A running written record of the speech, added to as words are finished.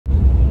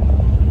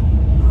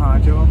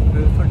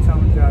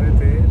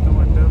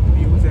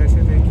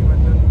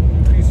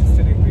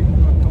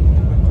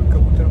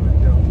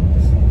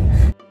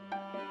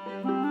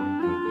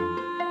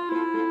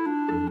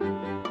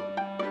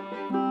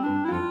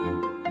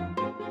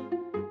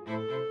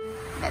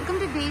Welcome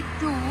to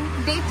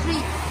day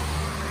 3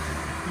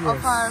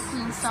 of our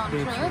Queenstown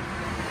trip.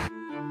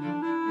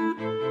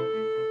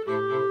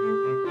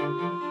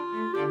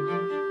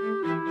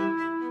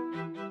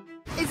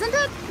 Isn't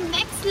it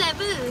next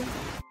level?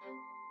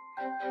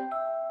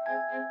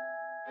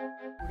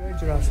 पूरा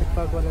Jurassic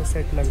park वाला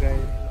set लग रहा है।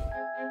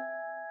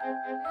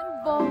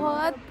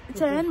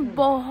 चयन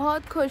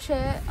बहुत खुश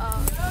है।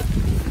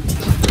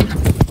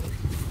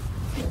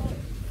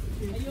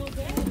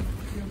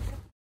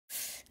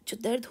 जो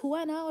दर्द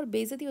हुआ ना और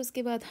बेइज्जती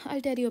उसके बाद,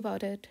 I'll tell you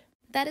about it.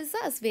 That is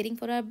us waiting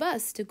for our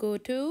bus to go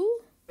to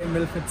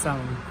Milford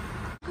Sound.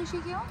 खुशी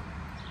क्यों?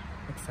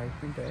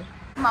 एक्साइटमेंट है।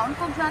 माउंट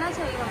कॉक जाना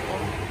चाहिए हमको।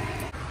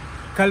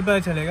 कल पता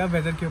चलेगा,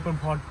 वेदर के ऊपर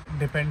बहुत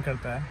डिपेंड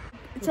करता है।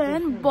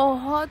 चयन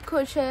बहुत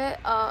खुश है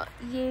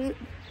ये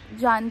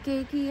जान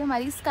के कि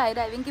हमारी स्काई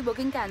डाइविंग की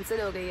बुकिंग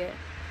कैंसिल हो गई है।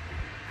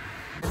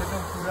 मैंने तो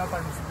पूरा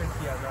पार्टिसिपेट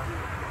किया था,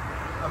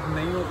 अब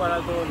नहीं हो पा रहा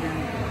तो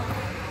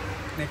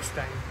नेक्स्ट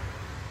टाइम।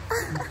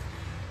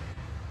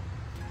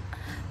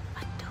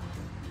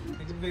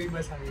 मेरी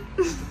बस आ गई।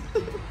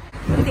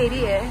 तेरी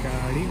है।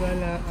 गाड़ी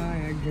वाला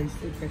आया घर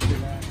से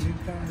कचरा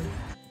निकाल।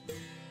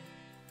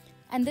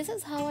 And this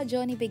is how our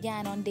journey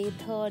began on day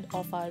 3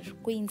 of our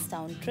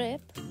Queenstown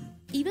trip.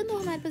 Even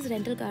though हमारे पास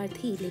रेंटल कार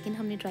थी, लेकिन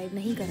हमने ड्राइव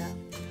नहीं करा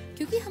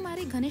क्योंकि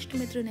हमारे घनिष्ठ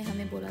मित्र ने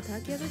हमें बोला था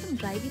कि अगर तुम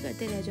ड्राइव ही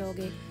करते रह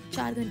जाओगे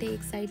 4 घंटे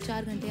एक साइड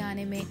 4 घंटे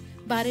आने में,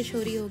 बारिश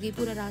हो रही होगी,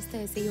 पूरा रास्ता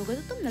ऐसे ही होगा,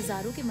 तो तुम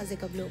नज़ारों के मज़े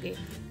कब लोगे।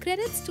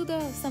 क्रेडिट्स टू द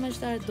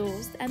समझदार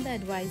दोस्त and the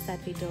advice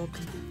that we took.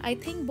 I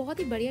think बहुत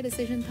ही बढ़िया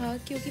डिसीजन था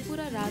क्योंकि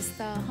पूरा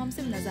रास्ता हम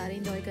सिर्फ नज़ारे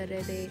इंजॉय कर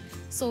रहे थे,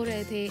 सो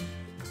रहे थे,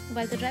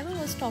 while the driver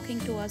was talking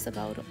to us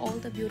about all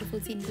the beautiful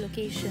scenic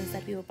locations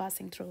that we were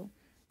passing through.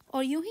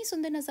 और यूं ही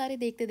सुंदर नज़ारे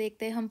देखते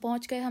देखते हम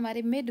पहुंच गए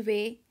हमारे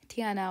मिडवे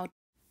थियानाउ।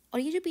 और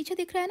ये जो पीछे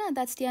दिख रहा है ना,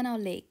 that's थियानाउ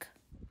lake.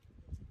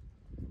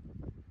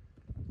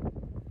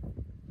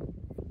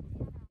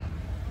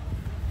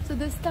 So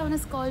this town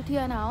is called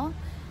Thianao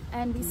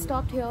and we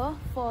stopped here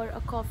for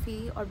a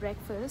coffee or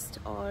breakfast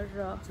or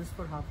just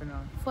for half an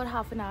hour. For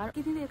half an hour.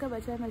 कितनी देर का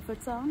बचा है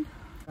Milford Sound?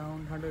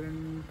 Around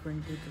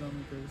 120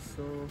 kilometers,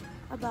 so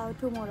about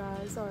 2 more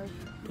hours or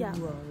 2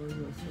 hours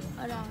or so.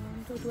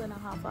 Around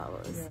 2.5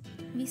 hours. Yeah.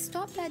 We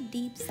stopped at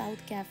Deep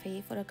South Cafe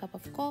for a cup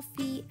of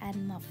coffee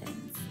and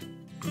muffins.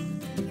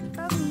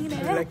 इतना mean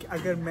है। Like,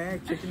 अगर मैं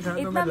chicken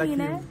खाना तो मैं lucky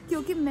हूँ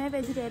क्योंकि मैं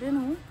वेजिटेरियन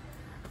हूँ,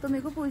 तो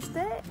मेरे को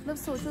पूछता है, मतलब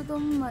सोचो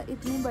तुम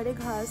इतने बड़े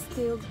घास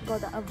के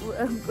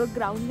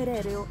ग्राउंड में रह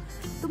रहे हो,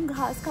 तुम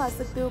घास खा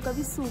सकते हो,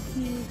 कभी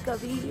सूखी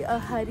कभी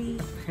हरी।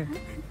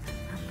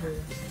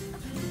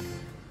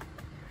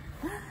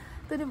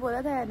 तूने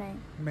बोला था या नहीं?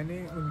 मैंने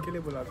उनके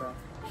लिए बोला था,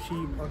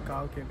 शीप और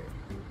काव के लिए।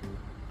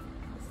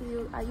 So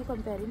are you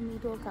comparing me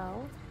to a cow?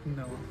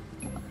 No.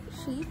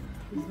 Sheep?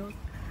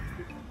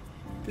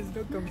 There's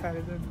no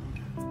comparison.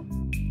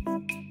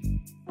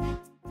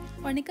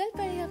 और निकल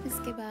पड़े अब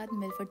इसके बाद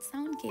मिलफर्ड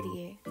साउंड के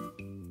लिए।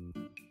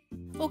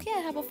 Okay,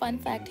 I have a fun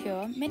fact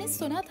here. मैंने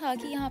सुना था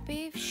कि यहाँ पे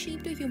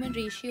sheep to human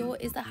ratio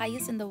is the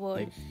highest in the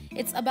world.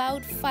 It's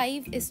about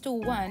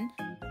 5:1.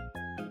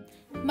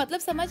 मतलब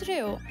समझ रहे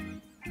हो,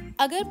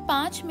 अगर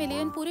 5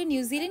 मिलियन पूरे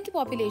न्यूजीलैंड की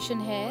पॉपुलेशन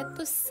है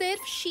तो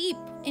सिर्फ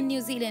sheep in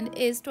New Zealand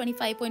is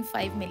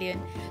 25.5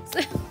 million. So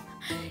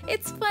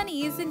it's funny,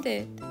 isn't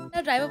it?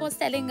 The driver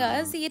was telling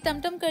us ये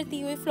टमटम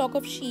करती हुई फ्लॉक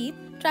ऑफ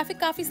शीप ट्रैफिक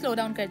काफी स्लो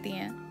डाउन करती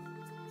हैं।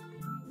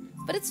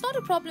 But it's not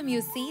a problem,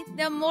 you see.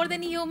 They are more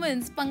than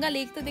humans. पंगा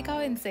lake तो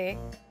दिखाओ इनसे।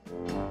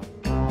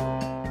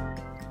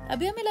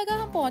 अभी हमें लगा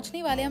हम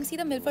पहुंचने वाले, हम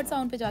सीधा मिलफर्ड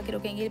साउंड पे जाके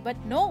रुकेंगे,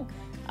 but no,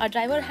 our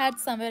driver had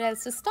somewhere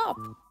else to stop.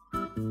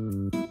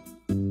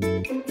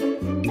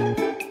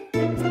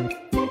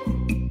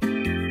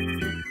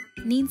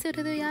 नींद से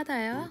उठे तो याद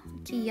आया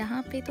कि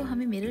यहाँ पे तो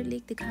हमें मिरर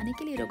लेक दिखाने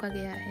के लिए रोका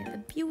गया है। The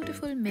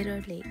beautiful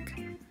mirror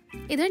lake.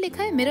 इधर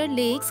लिखा है mirror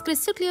lakes,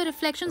 crystal clear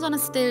reflections on a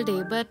still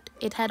day, but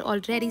it had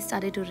already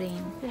started to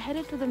rain. We're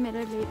headed to the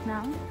mirror lake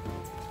now.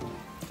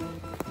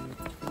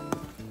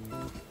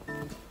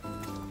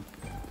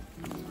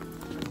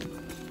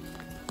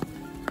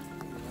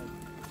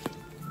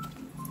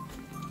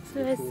 So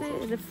ऐसे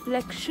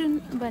रिफ्लेक्शन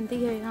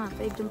बनती है यहाँ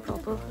पे एकदम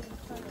प्रॉपर।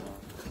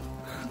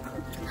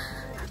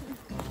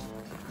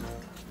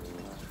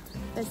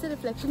 ऐसे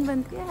रिफ्लेक्शन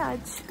बनती है,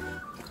 आज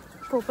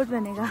पोपट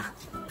बनेगा।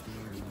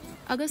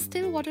 अगर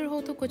स्टिल वाटर हो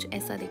तो कुछ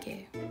ऐसा दिखे।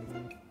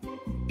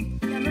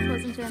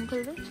 चैन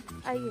खोल दो,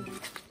 आइए।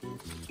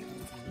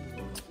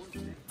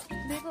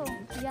 देखो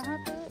यहाँ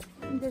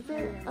पे जैसे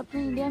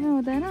अपने इंडिया में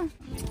होता है ना,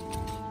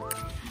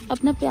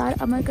 अपना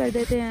प्यार अमर कर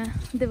देते हैं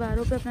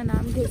दीवारों पे अपना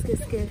नाम घिस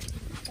घिस के,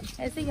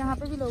 ऐसे यहाँ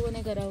पे भी लोगों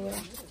ने करा हुआ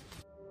है।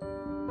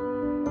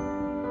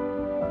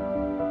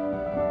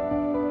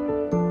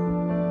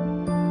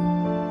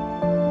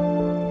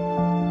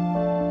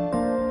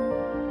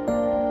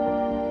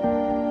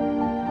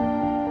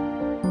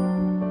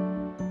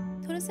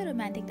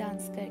 रोमांटिक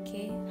डांस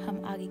करके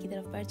हम आगे की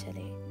तरफ बढ़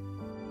चले।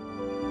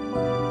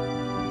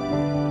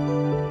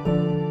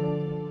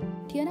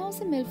 थियानाउ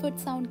से मिलफर्ड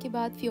साउंड के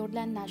बाद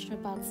फ्योर्डलैंड नेशनल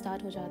पार्क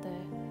स्टार्ट हो जाता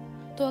है।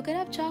 तो अगर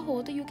आप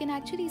चाहो तो you can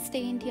actually stay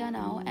in Pyaar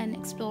now and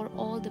explore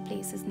all the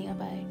places near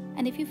by.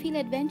 And if you feel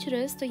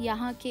adventurous तो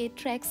यहाँ के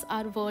ट्रैक्स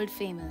आर वर्ल्ड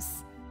फेमस।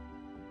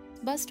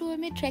 बस टूर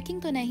में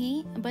ट्रैकिंग तो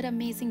नहीं बट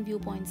अमेजिंग व्यू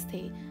पॉइंट्स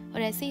थे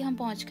और ऐसे ही हम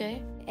पहुंच गए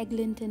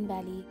एग्लिंटन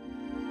वैली।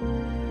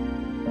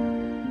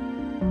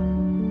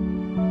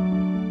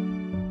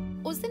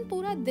 उस दिन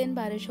पूरा दिन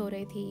बारिश हो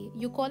रही थी।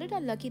 You call it a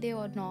lucky day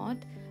और not,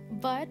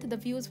 but the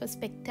views were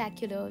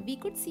spectacular. We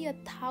could see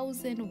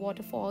 1,000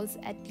 waterfalls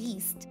at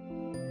least.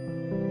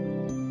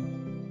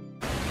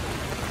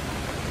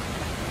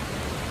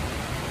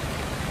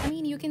 I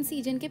mean, you can see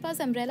जिनके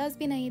पास umbrellas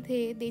भी नहीं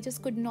थे, they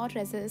just could not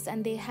resist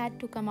and they had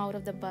to come out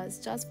of the bus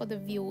just for the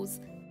views.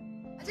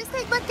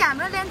 जिससे एक बार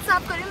camera lens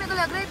साफ करें, मेरे को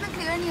लग रहा है इतना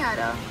क्लियर नहीं आ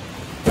रहा।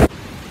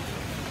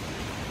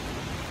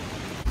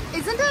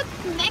 Isn't it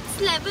next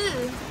level?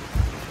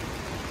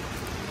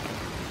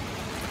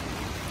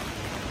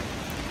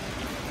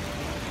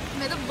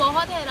 मैं तो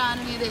बहुत हैरान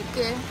हुई देख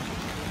के।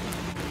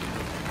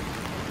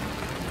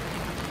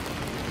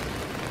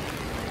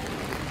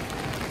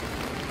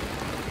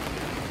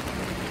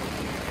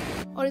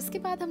 और इसके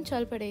बाद हम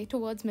चल पड़े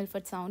towards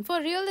Milford Sound for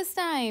real this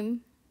time.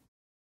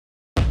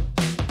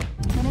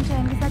 मैंने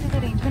चैन के साथ एक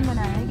अरेंजमेंट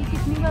बनाया है कि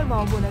कितनी बार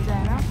वाव बोला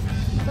जाए ना,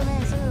 तो मैं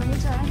ऐसे करूँगी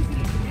चैन।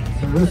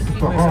 So this is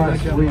the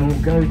highest we will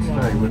go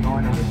today with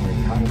 900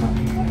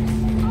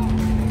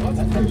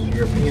 Most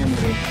European.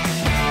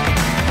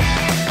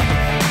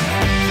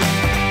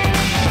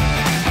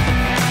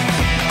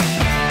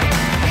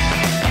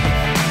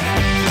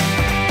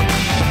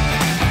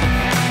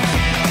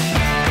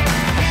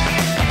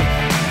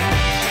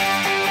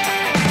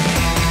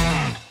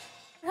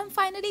 हम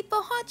फाइनली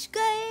पहुंच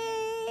गए।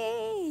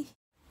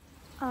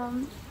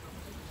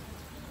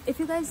 If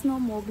you guys know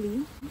Mowgli,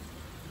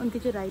 उनके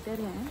जो राइटर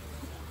हैं,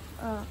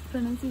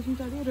 pronunciation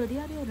क्या है,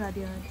 रुडयार्ड या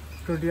राडियार्ड?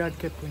 Rudyard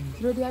Kipling.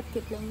 Rudyard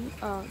Kipling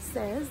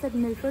says that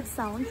Milford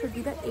Sound should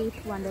be the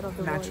 8th wonder of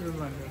the Natural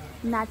world. wonder.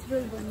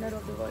 Natural wonder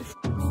of the world.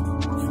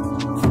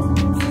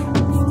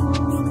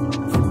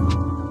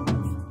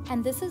 And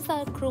this is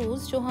our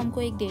cruise जो हमको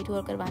एक day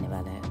tour करवाने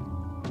वाला है।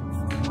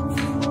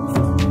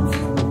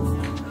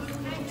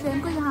 Train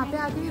को यहाँ पे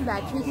आके भी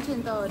बैठने की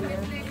चिंता हो रही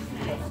है।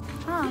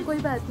 हाँ, कोई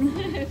बात नहीं।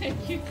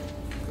 Thank you.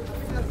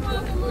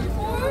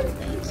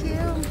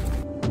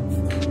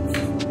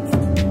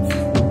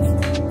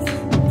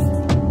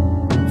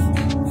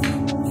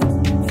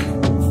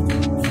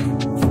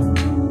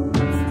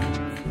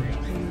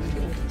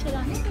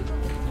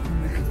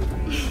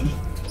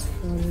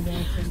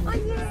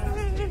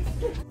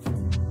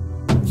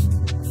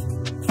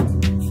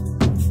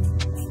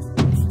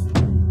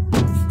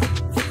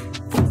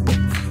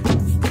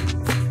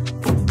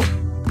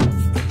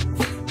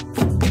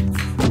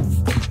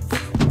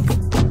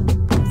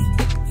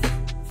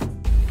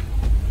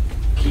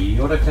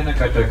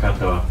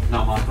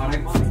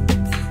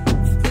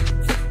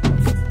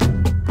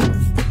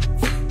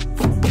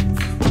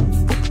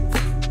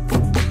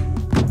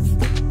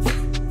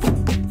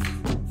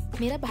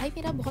 मेरा भाई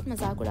मेरा बहुत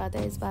मजाक उड़ाता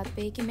है इस बात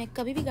पे कि मैं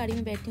कभी भी गाड़ी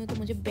में बैठती हूँ तो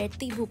मुझे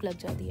बैठते ही भूख लग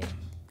जाती है।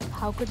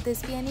 How could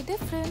this be any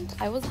different?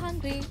 I was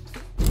hungry.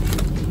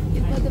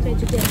 It was a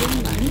vegetarian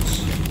lunch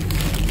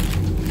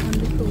on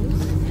the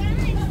cruise.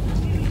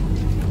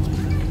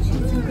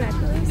 Cheese and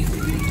crackers,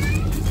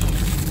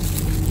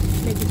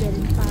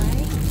 vegetarian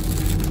pie,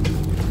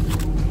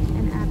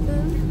 an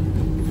apple,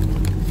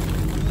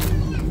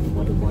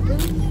 water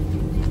bottle,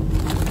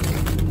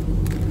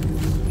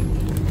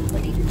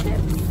 potato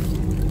chips,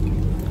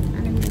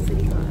 and a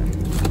misery bar.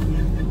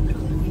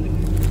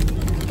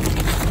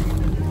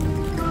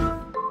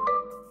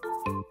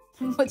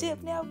 मुझे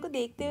अपने आप को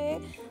देखते हुए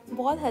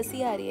बहुत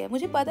हंसी आ रही है।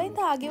 मुझे पता ही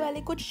था आगे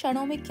वाले कुछ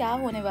क्षणों में क्या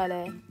होने वाला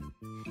है।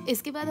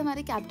 इसके बाद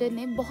हमारे कैप्टन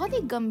ने बहुत ही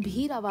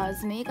गंभीर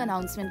आवाज में एक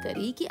अनाउंसमेंट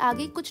करी कि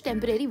आगे कुछ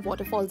टेम्परेरी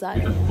वाटरफॉल्स आ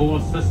रहे हैं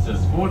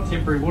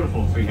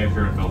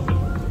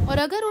और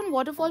अगर उन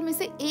वाटरफॉल में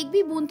से एक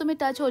भी बूंद तुम्हें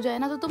टच हो जाए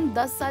ना तो तुम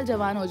 10 साल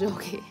जवान हो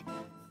जाओगे।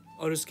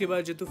 और उसके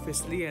बाद जो तू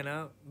फिसली है ना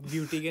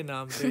ब्यूटी के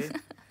नाम पे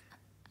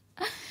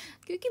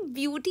क्योंकि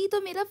ब्यूटी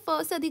तो मेरा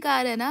फर्स्ट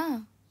अधिकार है ना।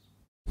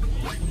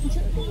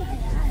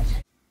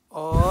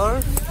 और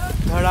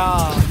धड़ा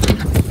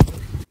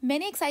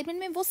मैंने एक्साइटमेंट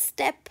में वो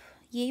स्टेप,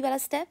 यही वाला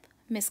स्टेप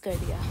मिस कर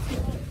दिया।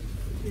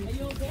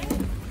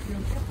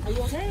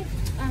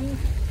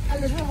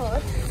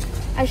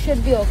 I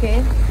should be okay.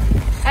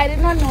 I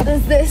did not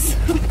notice this.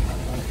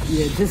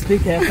 Yeah, just be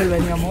careful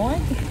when you're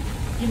moving.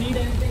 You need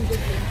anything?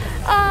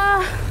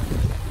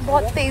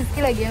 बहुत तेज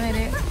की लगी है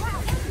मैंने।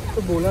 तो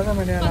बोला था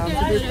मैंने आराम से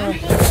देखना।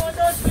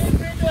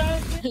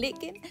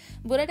 लेकिन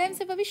बुरा टाइम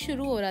सिर्फ अभी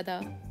शुरू हो रहा था।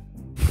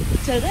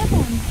 चल रहा है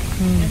फोन?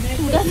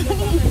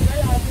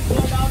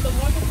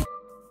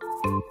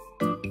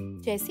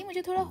 जैसे ही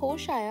मुझे थोड़ा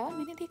होश आया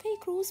मैंने देखा ये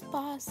क्रूज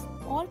पास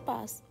और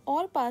पास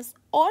और पास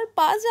और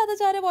पास ज्यादा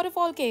जा रहे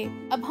वाटरफॉल के।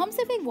 अब हम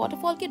सिर्फ एक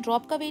वाटरफॉल के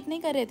ड्रॉप का वेट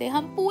नहीं कर रहे थे,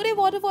 हम पूरे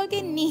वाटरफॉल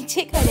के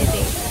नीचे खड़े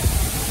थे।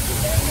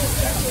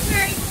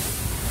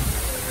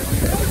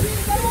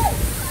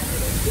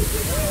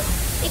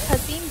 एक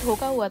हसीन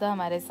धोखा हुआ था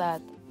हमारे साथ।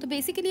 तो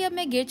बेसिकली अब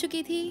मैं गिर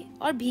चुकी थी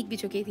और भीग भी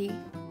चुकी थी।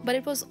 But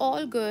it was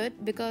all good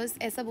because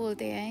ऐसा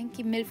बोलते हैं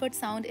कि Milford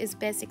Sound is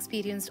best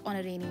experienced on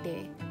a rainy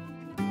day.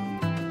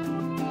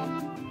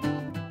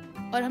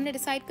 और हमने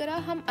डिसाइड करा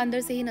हम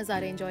अंदर से ही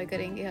नज़ारे एंजॉय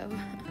करेंगे अब.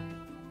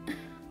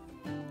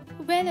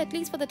 Well, at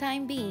least for the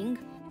time being.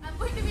 I'm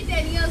going to be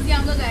 10 years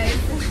younger, guys.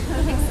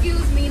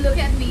 Excuse me, look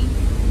at me.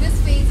 This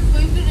face is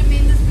going to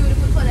remain this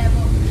beautiful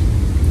forever.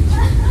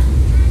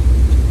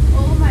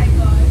 Oh my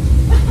god.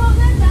 Oh,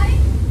 that's nice.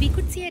 We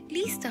could see at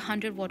least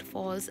 100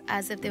 waterfalls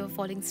as if they were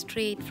falling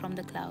straight from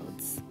the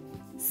clouds.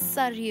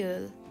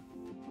 Surreal.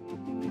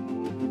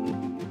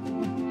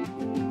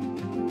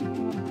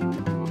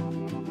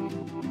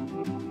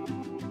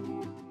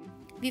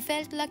 We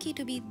felt lucky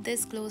to be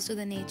this close to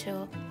the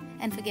nature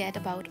and forget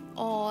about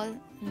all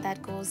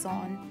that goes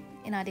on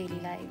in our daily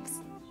lives.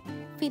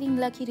 Feeling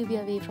lucky to be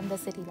away from the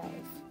city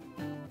life.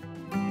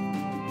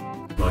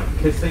 Like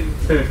kissing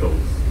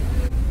turtles.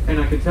 And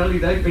I can tell you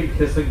they've been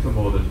kissing for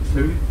more than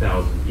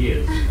 2,000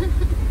 years. I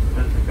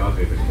don't think I've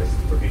ever kissed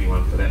for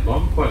anyone for that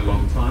long, quite a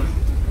long time.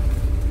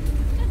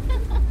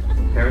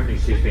 Apparently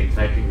she's been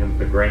taking him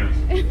for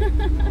granted.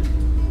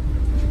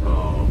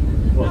 Oh,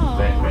 wasn't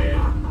that bad?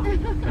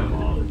 Come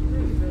on.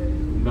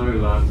 No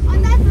love.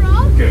 On that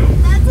rock? Girl.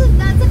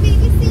 That's a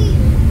baby seal.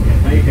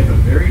 And they have a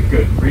very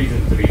good reason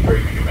to be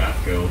dreaming about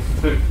girls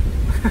too.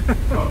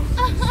 Oh,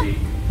 see,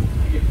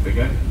 they get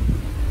bigger,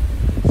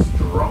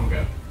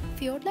 stronger.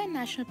 Fiordland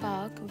National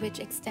Park, which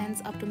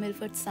extends up to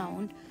Milford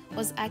Sound,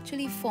 was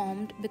actually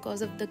formed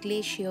because of the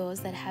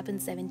glaciers that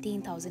happened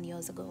 17,000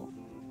 years ago.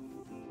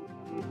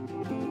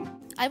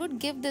 I would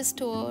give this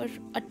tour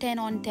a 10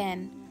 on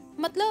 10.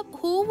 मतलब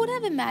who would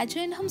have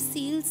imagined हम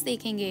seals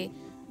देखेंगे?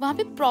 वहाँ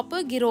पे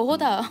proper गिरोह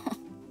था.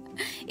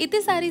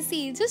 इतने सारे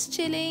seals just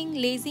chilling,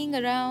 lazing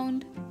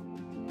around.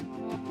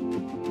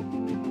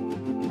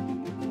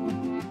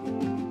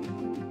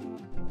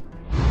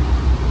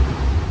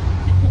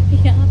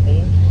 यहाँ पे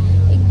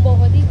एक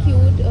बहुत ही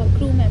क्यूट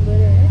क्रू मेंबर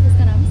है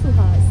जिसका नाम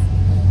सुहास.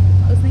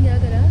 उसने क्या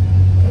करा,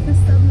 उसमें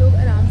सब लोग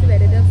आराम से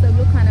बैठे थे. अब सब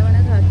लोग खाना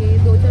वाना खा के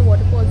 2-4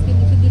 वाटरफॉल्स के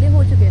नीचे गीले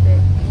हो चुके थे.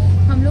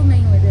 हम लोग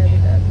नहीं हुए थे अभी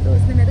तक. तो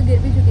उसने, मैं तो गिर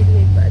भी चुकी थी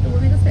एक बार. तो वो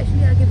मेरे को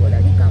स्पेशली आके बोला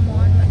कि कम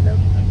ऑन, मतलब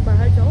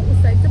बाहर जाओ,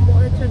 उस साइड से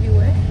बहुत अच्छा व्यू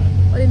है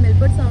और ये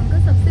मिलफर्ड साउंड का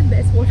सबसे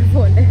बेस्ट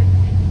वाटरफॉल है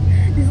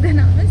जिसका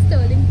नाम है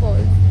स्टर्लिंग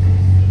फॉल्स.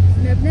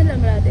 मैं अपने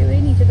लंगड़ाते हुए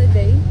नीचे तक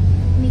गई.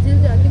 नीचे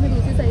से जाके मैं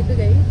दूसरी साइड पे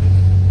गई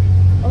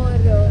और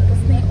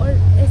उसमें और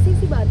ऐसी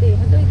सी बातें,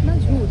 मतलब इतना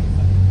झूठ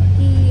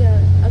कि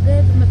अगर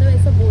मतलब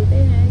ऐसा बोलते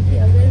हैं कि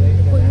अगर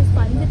कोई उस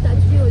पानी से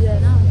टच भी हो जाए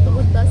ना तो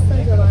वो 10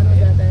 साल जवान हो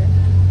जाता है.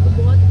 तो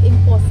बहुत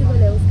इम्पॉसिबल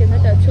है उसके अंदर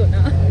टच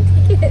होना.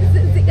 ठीक है,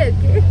 ऐसे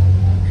करके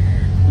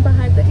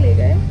बाहर तक ले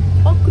गए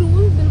और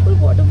क्रूज बिल्कुल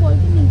वाटरफॉल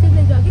के नीचे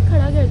ले जाके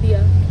खड़ा कर दिया.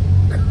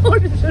 और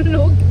जो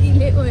लोग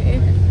गीले हुए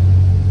हैं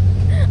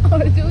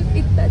और जो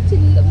इतना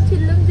चिल्लम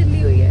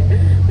चिल्ली हुई है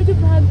और जो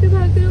भागते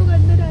भागते लोग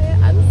अंदर आए.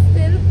 I am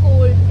still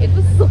cold. It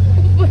was so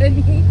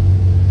funny.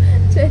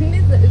 चैन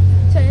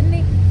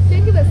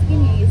की बस की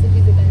नहीं है ये सब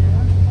चीज़ें करना.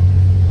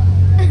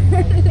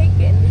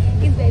 लेकिन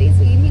it's very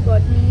sweet. He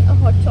got me a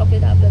hot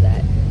chocolate after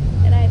that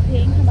and I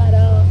think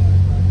हमारा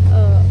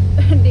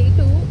डे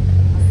 2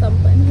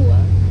 संपन्न हुआ.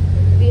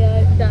 We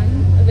are done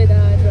with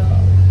our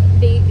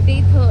day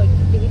 3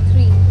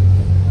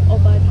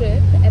 of our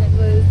trip and it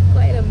was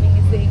quite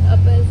amazing.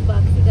 अब बस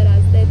वापसी का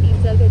रास्ता है.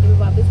 3 घंटे में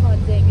वापस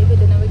पहुंच जाएंगे, फिर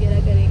डिनर वगैरह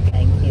करेंगे.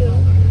 Thank you.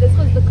 This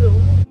was the crew.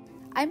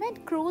 I meant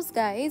cruise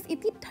guys.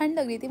 इतनी ठंड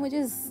लग रही थी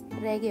मुझे,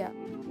 रह गया.